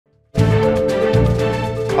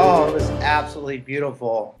absolutely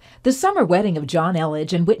beautiful. The summer wedding of John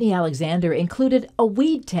Elledge and Whitney Alexander included a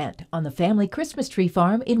weed tent on the family Christmas tree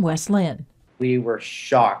farm in West Lynn. We were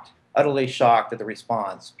shocked, utterly shocked at the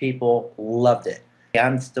response. People loved it.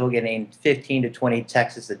 I'm still getting 15 to 20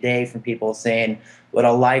 texts a day from people saying what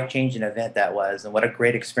a life-changing event that was and what a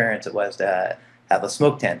great experience it was to have a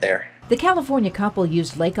smoke tent there. The California couple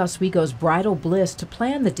used Lake Oswego's Bridal Bliss to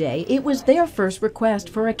plan the day. It was their first request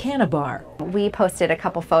for a canna bar. We posted a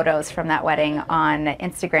couple photos from that wedding on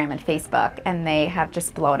Instagram and Facebook, and they have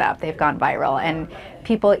just blown up. They've gone viral, and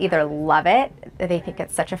people either love it, they think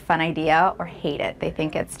it's such a fun idea, or hate it. They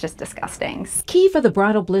think it's just disgusting. Key for the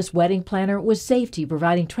Bridal Bliss wedding planner was safety,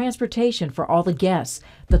 providing transportation for all the guests.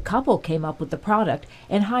 The couple came up with the product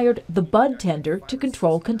and hired the bud tender to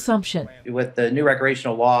control consumption. With the new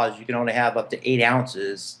recreational laws, you can only have up to 8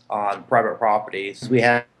 ounces on private properties. We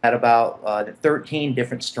had about 13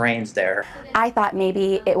 different strains there. I thought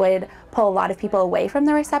maybe it would pull a lot of people away from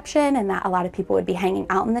the reception and that a lot of people would be hanging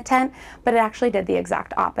out in the tent, but it actually did the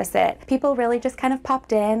exact opposite. People really just kind of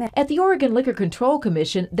popped in. At the Oregon Liquor Control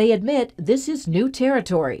Commission, they admit this is new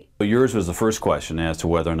territory. Yours was the first question as to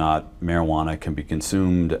whether or not marijuana can be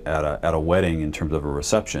consumed at a wedding in terms of a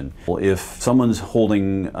reception. Well, if someone's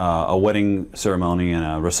holding a wedding ceremony and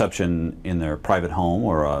a reception in their private home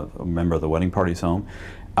or a member of the wedding party's home,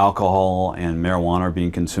 alcohol and marijuana are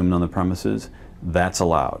being consumed on the premises, that's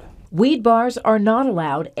allowed. Weed bars are not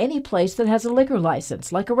allowed any place that has a liquor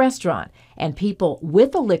license, like a restaurant, and people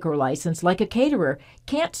with a liquor license, like a caterer,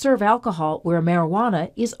 can't serve alcohol where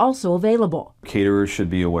marijuana is also available. Caterers should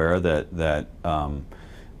be aware that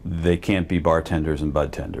they can't be bartenders and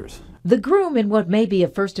bud tenders. The groom, in what may be a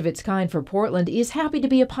first of its kind for Portland, is happy to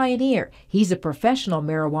be a pioneer. He's a professional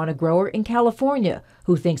marijuana grower in California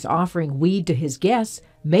who thinks offering weed to his guests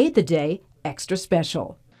made the day extra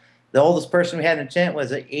special. The oldest person we had in the tent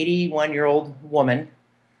was an 81-year-old woman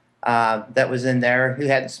that was in there who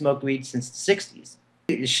hadn't smoked weed since the 60s.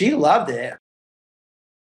 She loved it.